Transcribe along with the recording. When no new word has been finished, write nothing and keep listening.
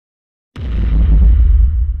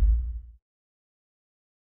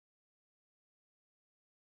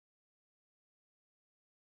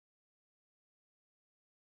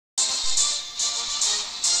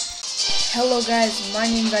Hello guys, my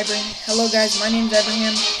name's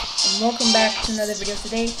Ibrahim. And welcome back to another video.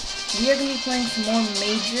 Today we are going to be playing some more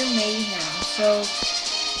Major Mayhem. So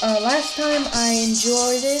last time I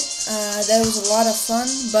enjoyed it. That was a lot of fun,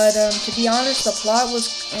 but to be honest, the plot was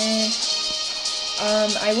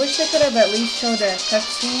I wish they could have at least showed a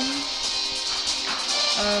cutscene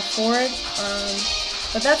for it,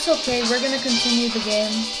 but that's okay. We're going to continue the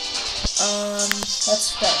game.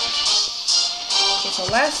 Let's start. Okay, so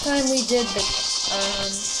last time we did the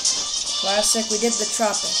classic, we did the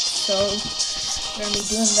tropics, so we're going to be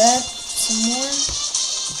doing that some more.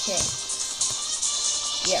 Okay.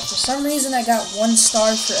 Yeah, for some reason I got 1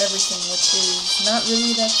 star for everything, which is not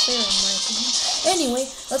really that fair in my opinion. Anyway,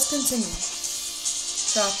 let's continue.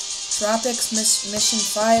 Tropics Mission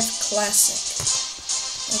 5 Classic.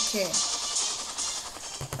 Okay.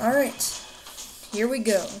 Alright. Here we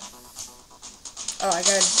go. Oh,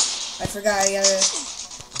 I forgot, I gotta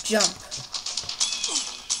jump.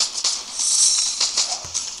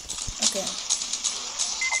 Okay.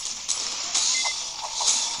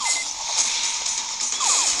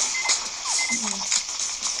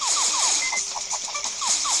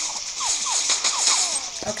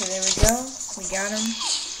 Okay, there we go. We got him.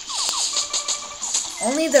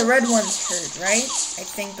 Only the red ones hurt, right? I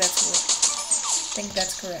think that's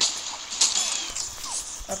correct.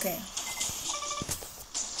 Okay.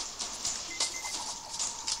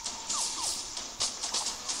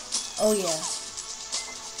 Oh yeah.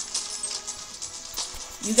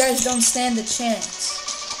 You guys don't stand a chance.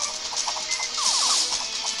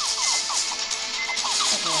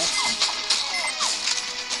 Okay.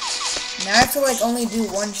 Now I have to like only do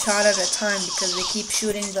 1 shot at a time because they keep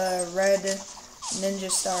shooting the red ninja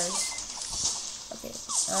stars. Okay.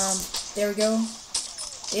 There we go.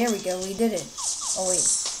 There we go. We did it. Oh wait.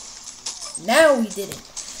 Now we did it.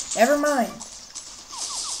 Never mind.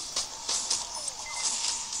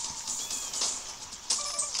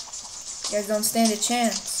 You guys don't stand a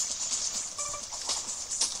chance.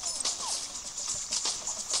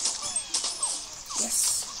 Yes.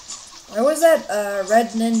 Where was that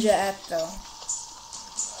red ninja at though?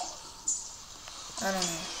 I don't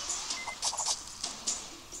know.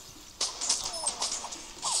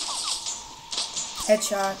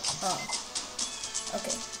 Headshot. Oh.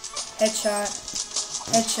 Okay. Headshot.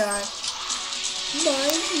 Headshot. My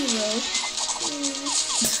hero.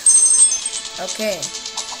 Okay.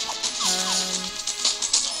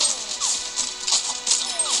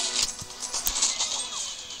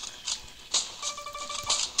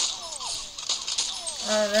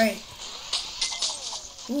 Alright.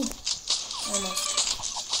 Ooh. Almost.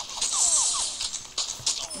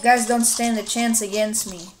 You guys don't stand a chance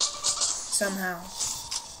against me. Somehow.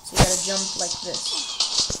 So you gotta jump like this.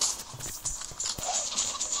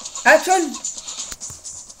 Action!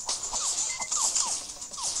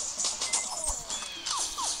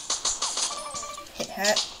 Hit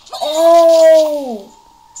hat. Oh!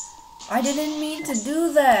 I didn't mean to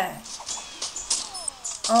do that.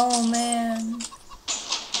 Oh man.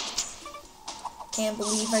 Can't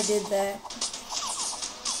believe I did that.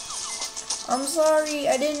 I'm sorry,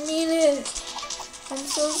 I didn't mean it. I'm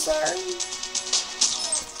so sorry.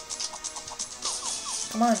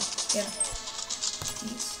 Come on, get him.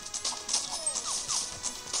 Jeez.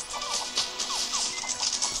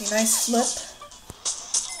 Okay, nice flip.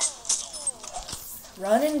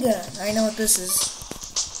 Run and gun. I know what this is.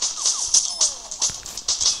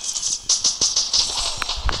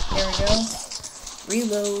 There we go.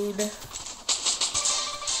 Reload.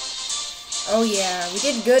 Oh yeah, we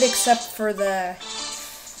did good except for the,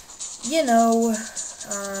 you know,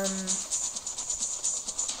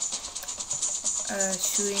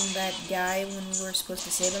 shooting that guy when we were supposed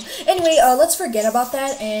to save him. Anyway, let's forget about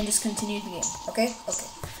that and just continue the game, okay? Okay.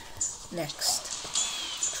 Next.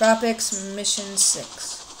 Tropics Mission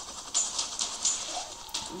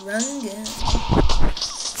 6. Run and gun.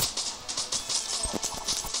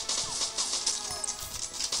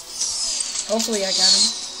 Hopefully I got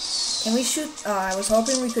him. Can we shoot? I was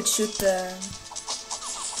hoping we could shoot the...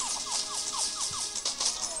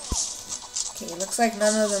 Okay, looks like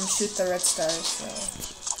none of them shoot the red stars, so...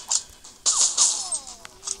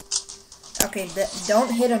 Okay,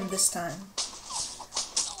 don't hit him this time.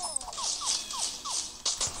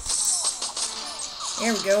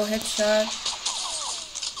 There we go, headshot.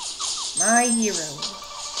 My hero.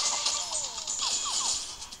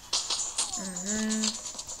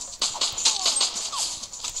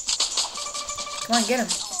 Come on, get him.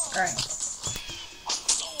 Alright.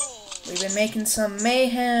 We've been making some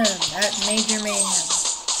mayhem at Major Mayhem.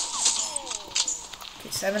 Okay,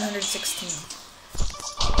 716.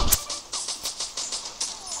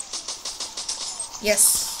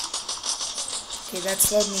 Yes. Okay, that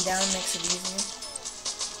slowed me down, makes it easier.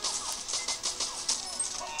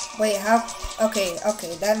 Wait, how? Okay,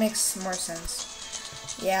 that makes more sense.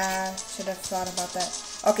 Yeah, should have thought about that.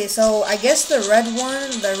 Okay, so I guess the red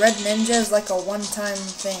one, the red ninja is like a one-time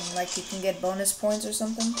thing. Like you can get bonus points or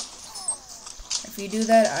something. If you do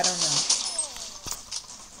that, I don't know.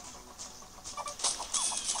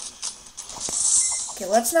 Okay,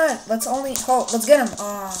 let's get him.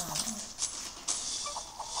 Aw.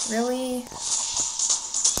 Really?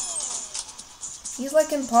 He's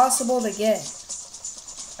like impossible to get.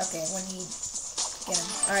 Okay, when he get him.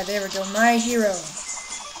 Alright, there we go. My hero.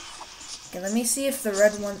 Okay, let me see if the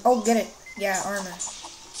red one... Oh, get it. Yeah, armor.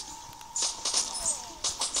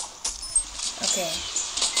 Okay.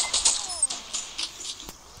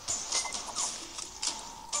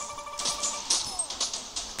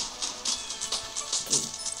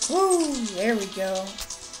 Woo! There we go.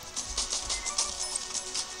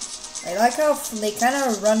 I like how they kind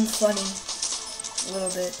of run funny. A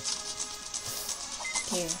little bit.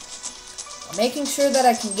 Okay. I'm making sure that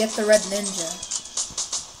I can get the red ninja.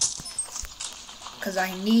 Because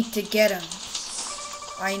I need to get him.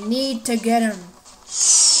 I need to get him.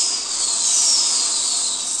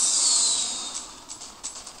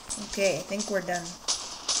 Okay, I think we're done.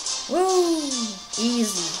 Woo!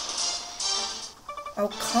 Easy. Oh,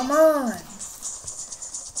 come on.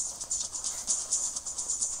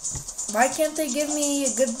 Why can't they give me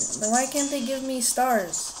why can't they give me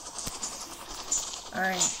stars?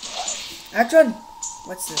 Alright. Action!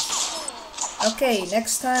 What's this? Okay,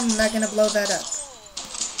 next time I'm not gonna blow that up.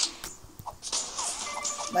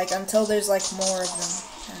 Like, until there's, like, more of them.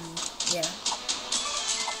 And, yeah.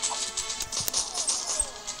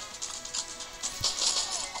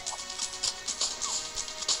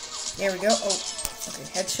 There we go. Oh, okay.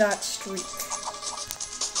 Headshot streak.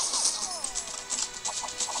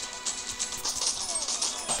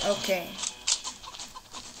 Okay.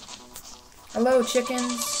 Hello,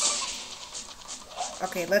 chickens.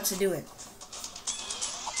 Okay, let's do it.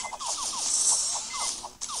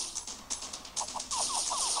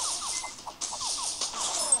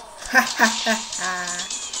 Ha ha ha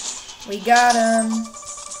ha. We got him.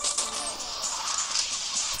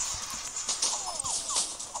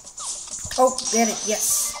 Oh, get it.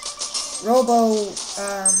 Yes. Robo,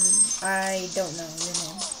 I don't know your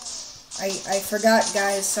name. I forgot,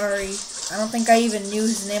 guys. Sorry. I don't think I even knew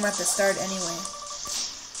his name at the start anyway.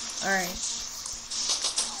 Alright.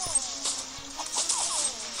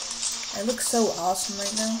 I look so awesome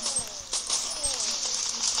right now.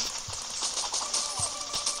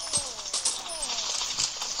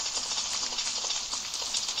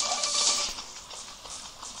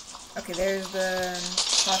 Okay, there's the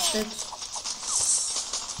hostage.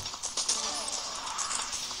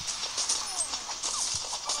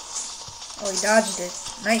 Oh, he dodged it.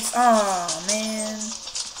 Nice. Aw, man.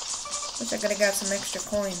 Wish I could have got some extra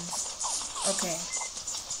coins. Okay.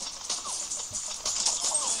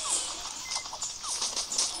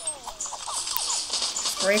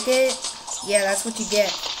 Break it. Yeah, that's what you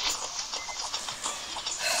get.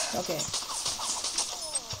 Okay.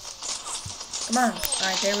 Come on.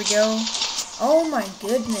 Alright, there we go. Oh my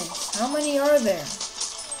goodness. How many are there?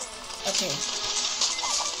 Okay.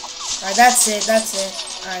 Alright, that's it. That's it.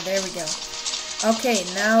 Alright, there we go. Okay,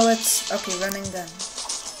 now let's... Okay, run and gun.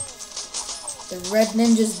 The red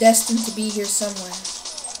ninja's destined to be here somewhere.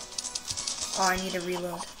 Oh, I need to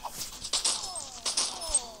reload.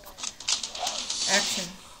 Action.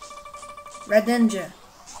 Red ninja.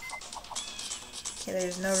 Okay,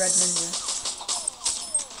 there's no red ninja.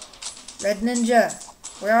 Red ninja,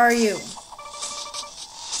 where are you?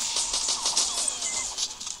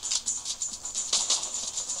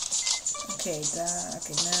 Okay,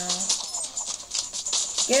 okay, now.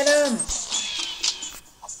 Get him!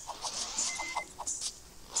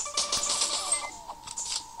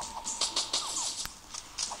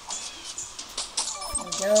 There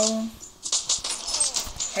we go.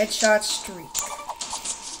 Headshot streak.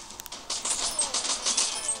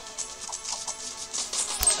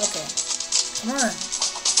 Okay. Come on.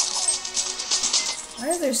 Why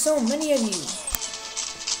are there so many of you?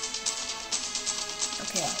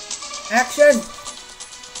 Okay. Action!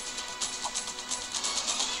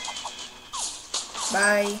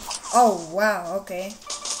 Bye. Oh, wow, okay.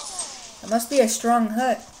 That must be a strong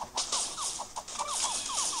hut.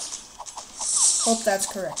 Hope that's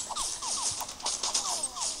correct.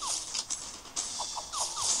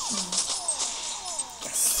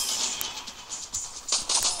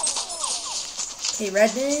 Hey,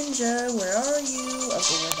 Red Ninja, where are you?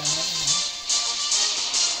 Okay, we're done. Never mind.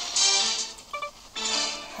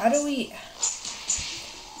 How do we...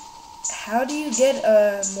 how do you get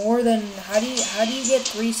more than how do you get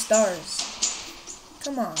 3 stars?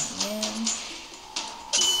 Come on, man.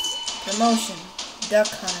 Promotion, duck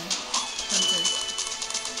hunter.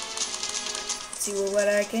 See what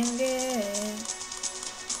I can get.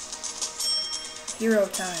 Hero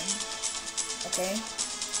time. Okay.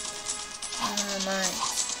 Alright.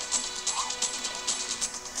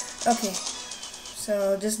 Okay.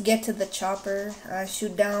 So just get to the chopper.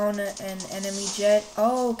 Shoot down an enemy jet.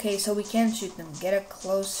 Oh, okay. So we can shoot them. Get a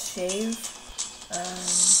close shave.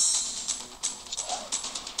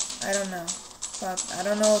 I don't know. But I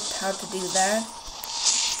don't know how to do that.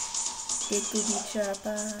 Get to the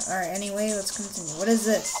chopper. Alright, anyway, let's continue. What is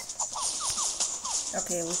this?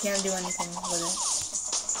 Okay, we can't do anything with it.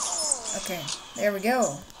 Okay, there we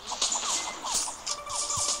go.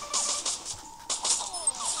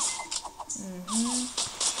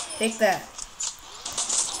 Take that.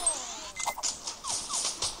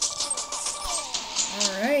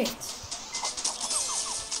 Alright.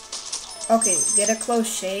 Okay, get a close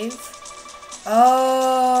shave.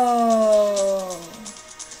 Oh.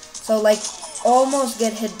 So, like, almost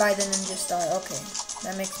get hit by the ninja star. Okay,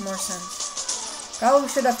 that makes more sense. Probably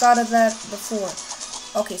should have thought of that before.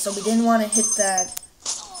 Okay, so we didn't want to hit that.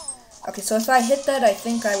 Okay, so if I hit that, I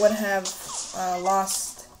think I would have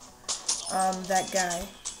lost that guy.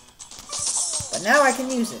 But now I can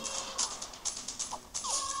use it.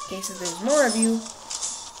 In case if there's more of you.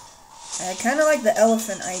 I kind of like the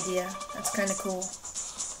elephant idea. That's kind of cool.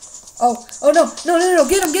 Oh no, no,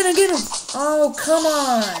 get him. Oh, come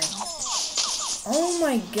on. Oh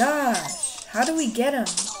my gosh. How do we get him?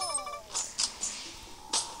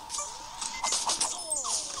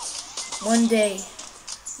 One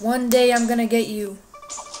day I'm gonna get you.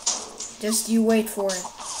 Just you wait for it.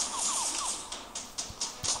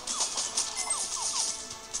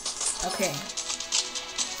 Okay.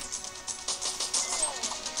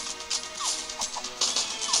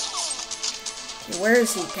 Okay, where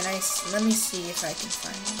is he? Let me see if I can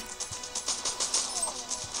find him.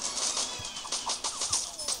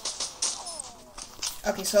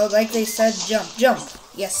 Okay, so like they said, jump.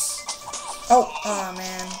 Yes. Oh,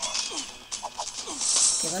 man.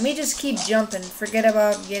 Okay, let me just keep jumping. Forget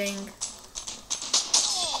about getting...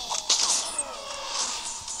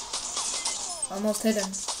 Almost hit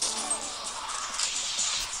him.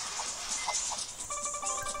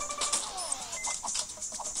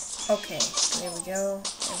 Okay, there we go.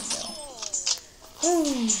 Woo!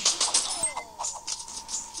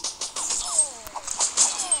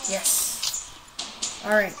 Yes.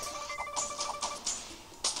 Alright.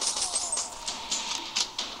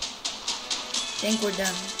 Think we're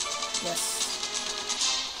done. Yes.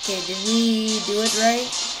 Okay, did we do it right?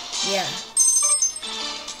 Yeah.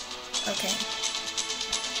 Okay.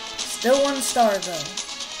 Still 1 star though.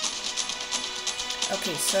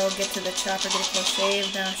 Okay, so get to the chopper, get a close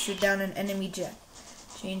shave, now shoot down an enemy jet.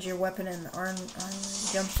 Change your weapon and arm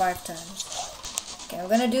jump 5 times. Okay, I'm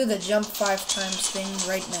gonna do the jump 5 times thing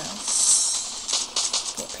right now.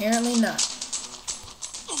 Okay, apparently not.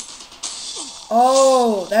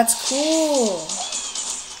 Oh, that's cool.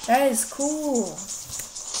 That is cool.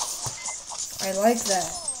 I like that.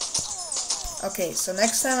 Okay, so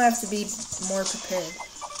next time I have to be more prepared.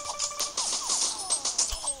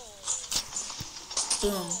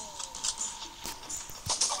 Boom.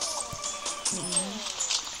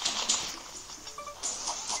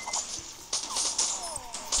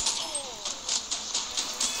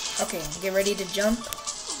 Okay, get ready to jump.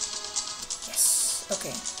 Yes.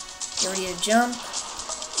 Okay. Get ready to jump.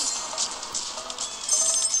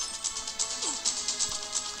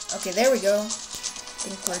 Okay, there we go. I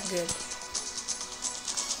think we're good.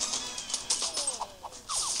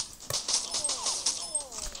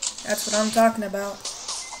 That's what I'm talking about.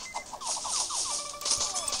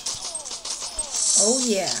 Oh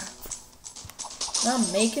yeah.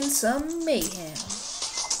 I'm making some mayhem.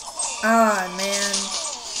 Ah, man.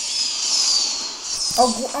 Oh,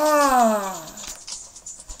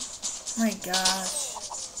 my gosh.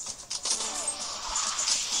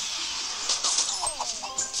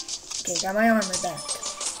 Okay, got my armor back.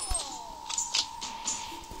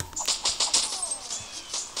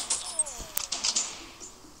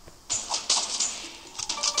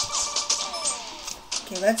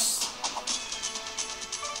 Okay, let's...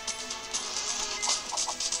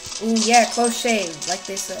 Ooh, yeah, close shave, like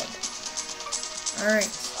they said. Alright.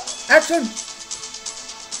 Action!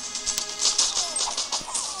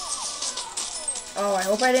 Oh, I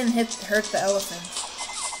hope I didn't hurt the elephant.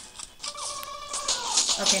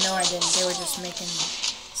 Okay, no I didn't. They were just making...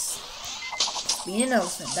 Being an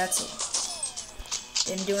elephant, that's it.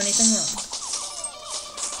 Didn't do anything wrong.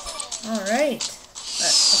 Alright.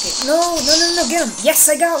 Okay. No, get him. Yes,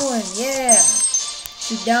 I got one. Yeah.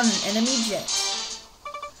 Shoot down an enemy jet.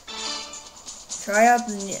 Try out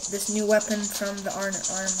this new weapon from the armory.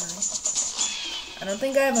 I don't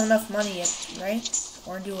think I have enough money yet, right?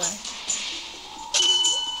 Or do I?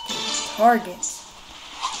 Okay. Target.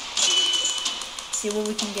 See what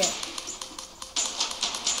we can get.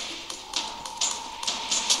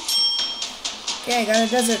 Okay, I got a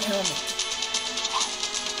desert helmet.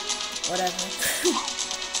 Whatever.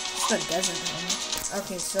 It's a desert helmet.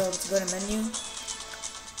 Okay, so let's go to menu.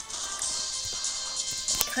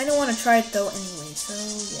 Kinda wanna try it though anyway, so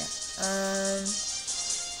yeah.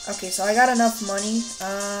 Okay, so I got enough money.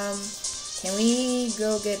 Can we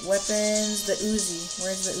go get weapons? The Uzi.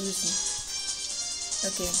 Where's the Uzi?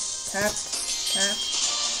 Okay, tap.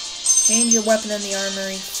 Change your weapon in the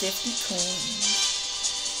armory. 50 coins.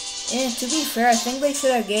 And to be fair, I think they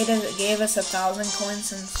should have gave us 1,000 coins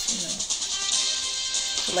since, you know,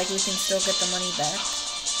 so like we can still get the money back.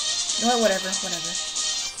 You know what? Whatever.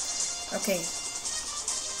 Okay.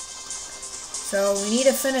 So we need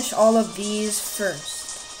to finish all of these first.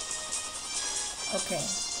 Okay.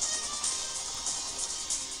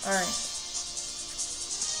 Alright.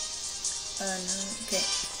 Okay.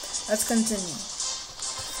 Let's continue.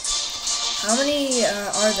 How many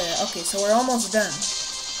are there? Okay, so we're almost done.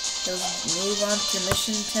 So move on to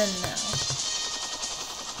mission 10 now.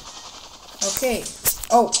 Okay.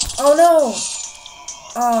 Oh no!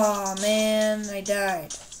 Aw, man, I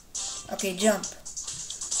died. Okay, jump.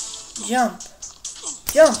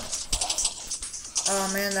 Oh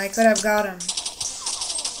man, I could have got him.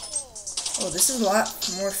 Oh, this is a lot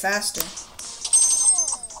more faster.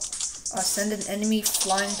 Send an enemy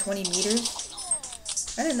flying 20 meters.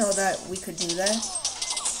 I didn't know that we could do that.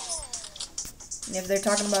 And if they're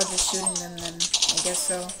talking about just shooting them, then I guess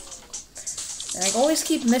so. And I always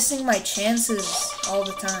keep missing my chances all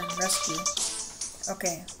the time. Rescue.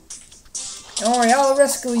 Okay. Don't worry, I'll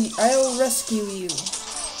rescue you.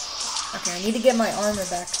 Okay, I need to get my armor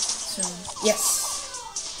back soon. Yes.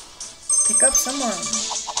 Pick up some armor.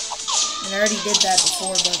 And I already did that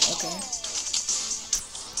before, but okay.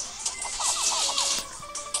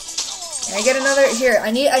 Can I get another? Here,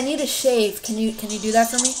 I need a shave. Can you do that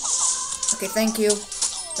for me? Okay, thank you.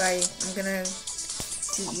 Bye. I'm gonna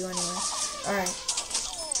shoot you anyway. Alright.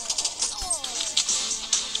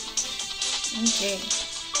 Okay.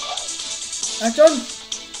 Action!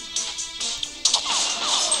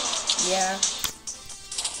 Yeah.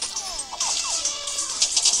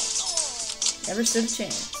 Never stood a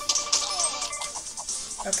chance.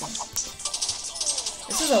 Okay.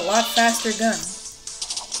 This is a lot faster gun.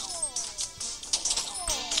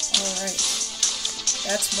 Alright.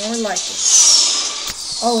 That's more like it.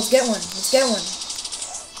 Oh, let's get one.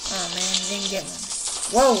 Oh man, didn't get one.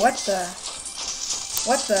 Whoa, what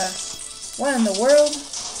in the world?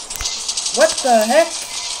 What the heck?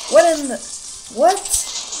 What?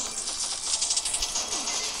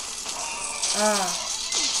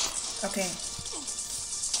 Okay.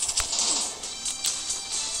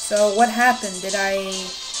 So, what happened?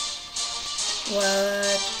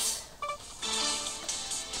 What?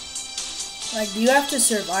 Like, do you have to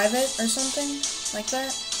survive it or something? Like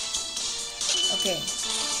that? Okay. 8.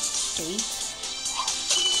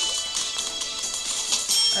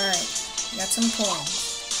 Alright. Got some coins.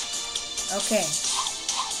 Okay.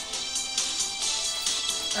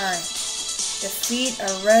 Alright. Defeat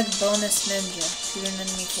a red bonus ninja. Shoot an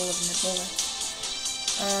enemy full of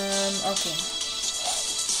bullets. Okay.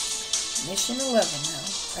 Mission 11 now.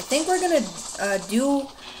 I think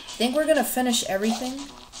we're gonna finish everything.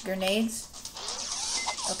 Grenades.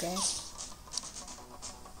 Okay.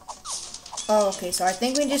 Oh, okay, so I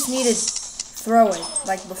think we just need to throw it,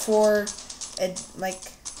 like, before it, like...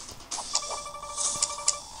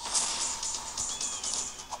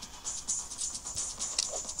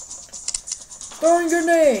 Throwing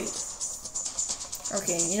grenade!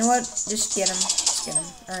 Okay, you know what? Just get him.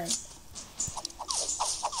 Alright.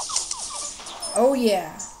 Oh,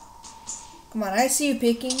 yeah. Come on, I see you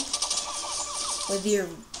picking with your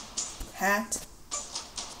hat.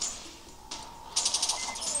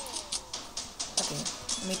 Okay,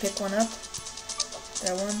 let me pick one up.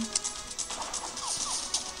 That one.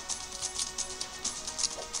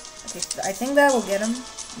 Okay, I think that will get him.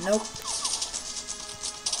 Nope.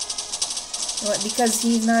 What? Because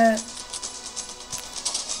he's not...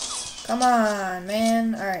 Come on,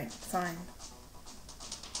 man. Alright, fine.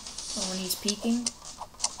 Oh, when he's peeking?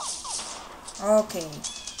 Okay.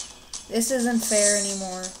 This isn't fair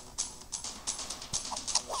anymore.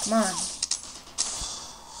 Come on.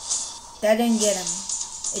 That didn't get him.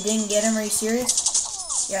 It didn't get him? Are you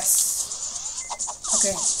serious? Yes.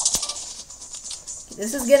 Okay.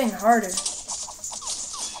 This is getting harder.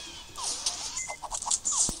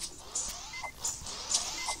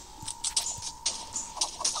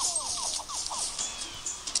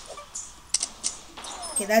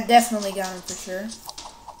 Okay, that definitely got him for sure.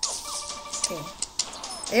 Okay.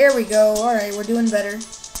 There we go. Alright, we're doing better.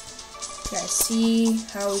 Okay, I see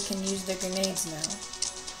how we can use the grenades now.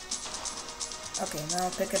 Okay, now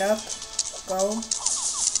pick it up. Go.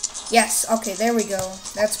 Yes, okay, there we go.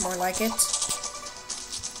 That's more like it.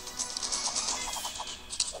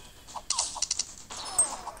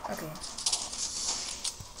 Okay.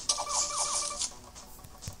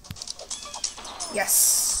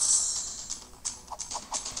 Yes.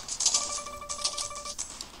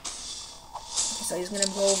 So he's gonna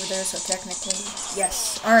go over there, so technically,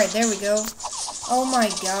 yes. Alright, there we go. Oh my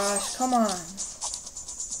gosh, come on.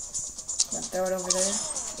 Gonna throw it over there.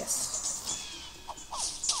 Yes.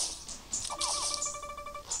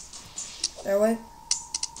 Throw it.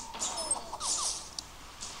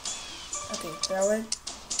 Okay, throw it.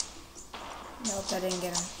 Nope, that didn't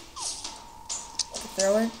get him. Okay,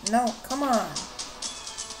 throw it. No, come on.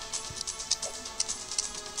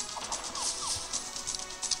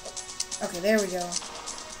 Okay, there we go.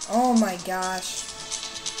 Oh my gosh.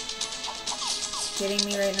 Kidding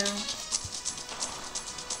me right now?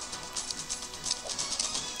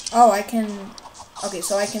 Oh, I can... Okay,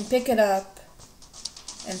 so I can pick it up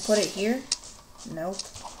and put it here? Nope.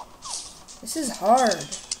 This is hard.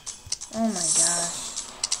 Oh my gosh.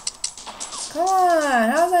 Come on!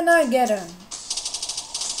 How did I not get him?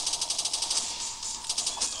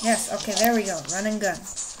 Yes, okay, there we go. Run and gun.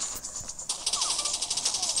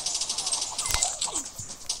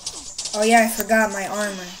 Oh yeah, I forgot my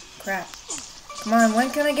armor. Crap. Come on, when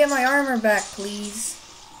can I get my armor back, please?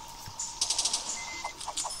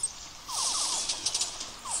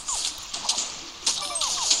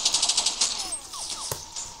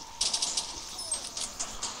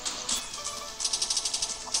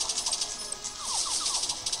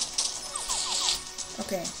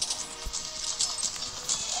 Okay.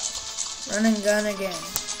 Run and gun again.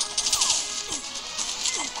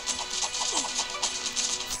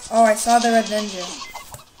 Oh, I saw the red ninja.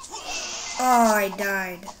 Oh, I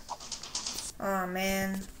died. Oh,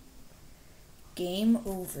 man. Game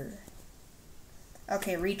over.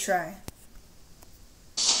 Okay, retry.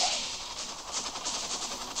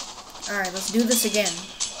 Alright, let's do this again.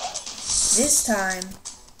 This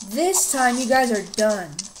time, you guys are done.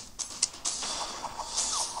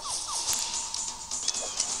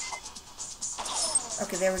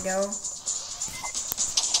 Okay, there we go.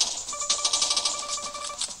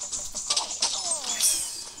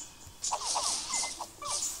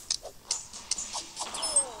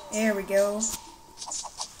 There we go.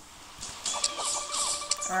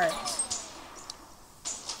 Alright.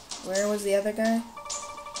 Where was the other guy?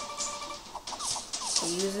 To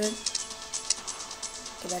use it?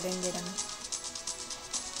 Because I didn't get him.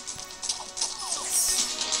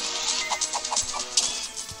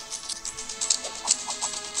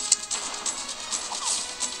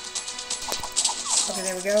 Okay,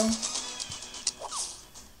 there we go.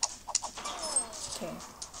 Okay.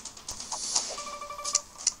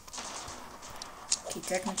 Okay,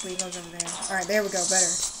 technically it goes over there. Alright, there we go,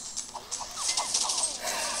 better.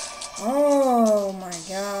 Oh my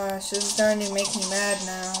gosh, this is starting to make me mad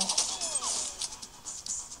now.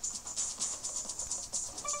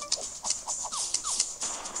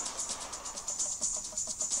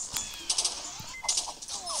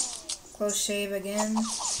 Close shave again.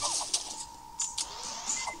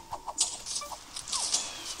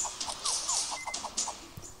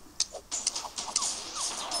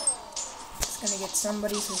 Gonna get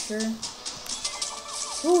somebody for sure.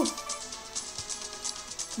 Woo!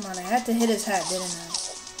 Come on, I had to hit his hat, didn't I?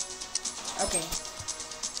 Okay.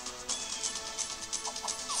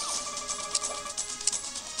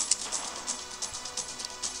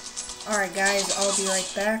 Alright guys, I'll be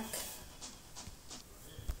right back.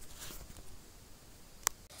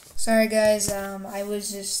 Sorry guys, I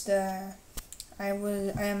was just, I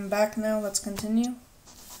am back now, let's continue.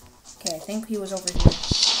 Okay, I think he was over here.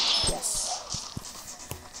 Yes.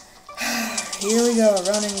 Here we go,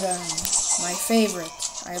 run and gun. My favorite.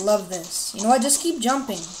 I love this. You know what? Just keep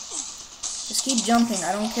jumping. Just keep jumping.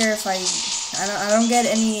 I don't care if I don't get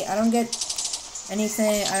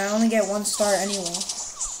anything. I only get 1 star anyway.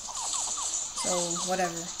 So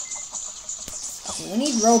whatever. Okay, we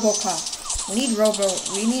need RoboCop. We need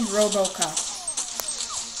RoboCop.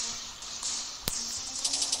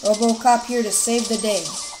 RoboCop here to save the day.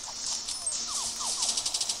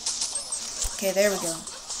 Okay, there we go.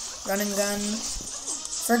 Run and gun.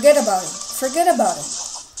 Forget about it. forget about it.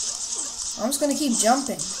 I'm just gonna keep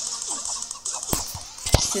jumping.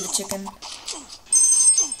 Shoot the chicken.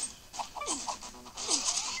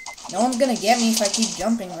 No one's gonna get me if I keep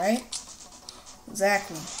jumping, right?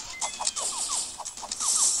 Exactly.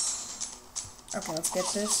 Okay, let's get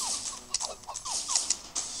this.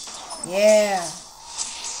 Yeah.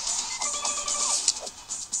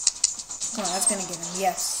 Come on, that's gonna get him.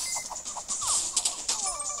 Yes.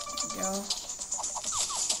 There we go.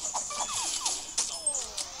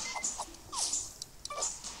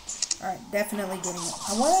 Alright, definitely getting it.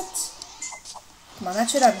 What? Come on, that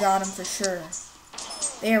should have got him for sure.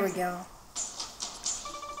 There we go.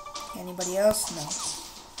 Anybody else? No.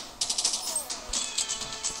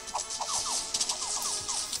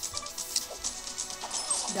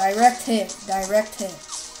 Direct hit. Direct hit.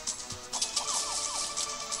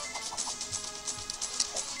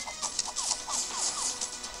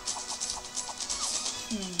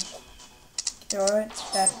 Throw it.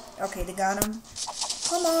 That. Okay, they got him.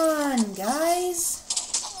 Come on, guys.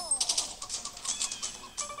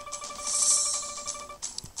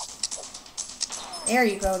 There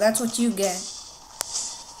you go. That's what you get.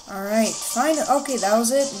 Alright. Fine. Okay, that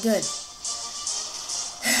was it. Good.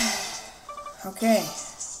 Okay.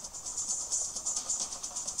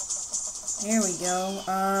 There we go.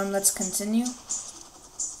 Let's continue.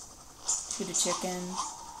 Shoot a chicken.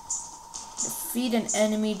 Defeat an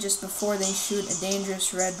enemy just before they shoot a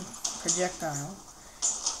dangerous red projectile.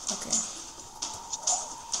 Okay.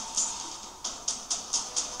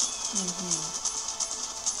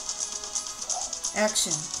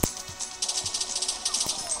 Action.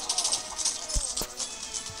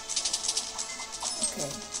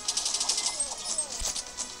 Okay.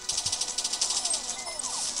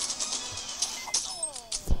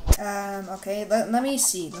 Okay, let me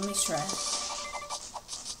see. Let me try.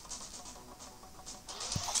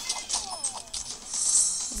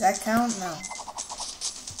 Does that count? No.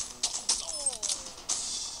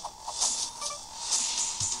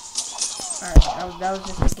 Alright, that was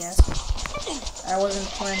just a guess. I wasn't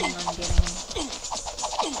planning on getting him.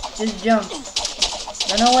 Just jump.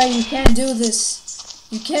 There's no way, you can't do this.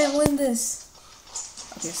 You can't win this.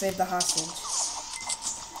 Okay, save the hostage.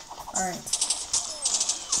 Alright.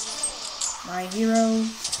 My hero,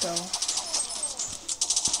 go.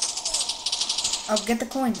 Oh, get the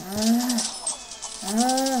coin.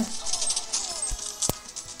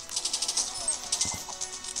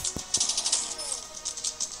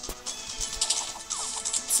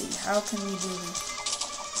 How can we do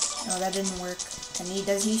this? No, that didn't work.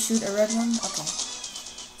 Does he shoot a red one? Okay.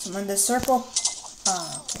 So when the circle...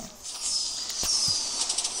 Ah, okay.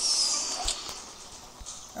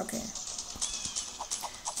 Okay.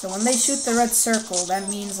 So when they shoot the red circle, that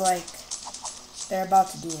means, like, they're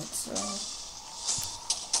about to do it, so...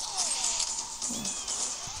 Okay.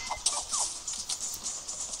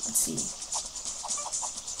 Let's see.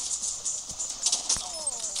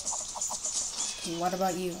 Okay, what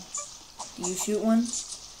about you? Do you shoot one?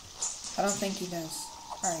 I don't think he does.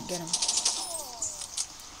 Alright, get him.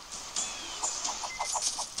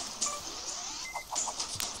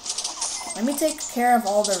 Let me take care of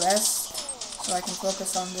all the rest so I can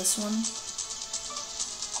focus on this one.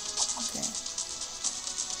 Okay.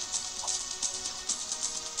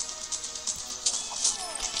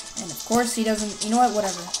 And of course he doesn't... You know what?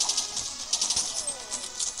 Whatever.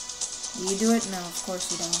 Do you do it? No, of course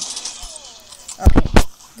you don't. Okay,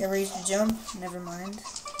 get ready to jump. Never mind.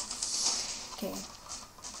 Okay.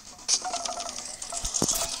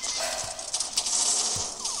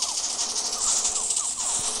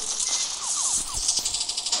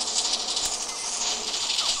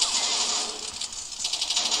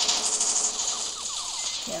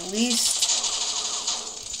 Okay, at least.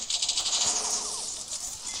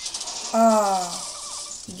 Ah,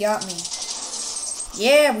 he got me.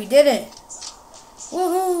 Yeah, we did it.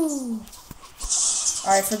 Woohoo!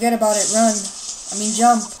 Alright, forget about it. Run. I mean,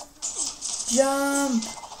 jump. Jump.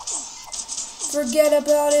 Forget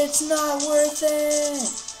about it. It's not worth it.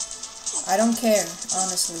 I don't care,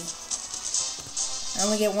 honestly. I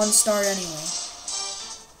only get 1 star anyway.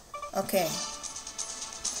 Okay.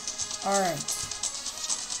 Alright.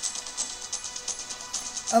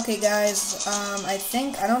 Okay, guys. I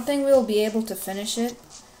don't think we'll be able to finish it.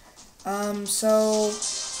 Let's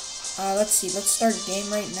see. Let's start the game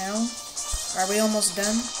right now. Are we almost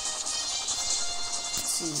done?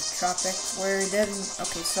 Let's see, Tropic, we're dead.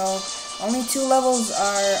 Okay, so only 2 levels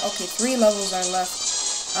are, okay, 3 levels are left.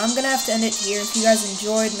 I'm gonna have to end it here. If you guys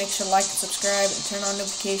enjoyed, make sure to like and subscribe and turn on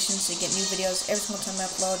notifications to get new videos every single time I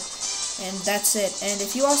upload. And that's it. And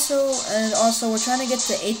if you also we're trying to get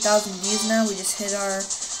to 8,000 views now. We just hit our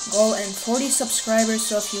goal and 40 subscribers.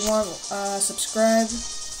 So if you want, subscribe,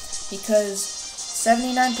 because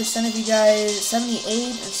 79% of you guys, 78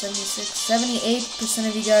 or 76, 78%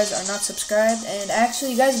 of you guys are not subscribed, and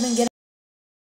actually you guys have been getting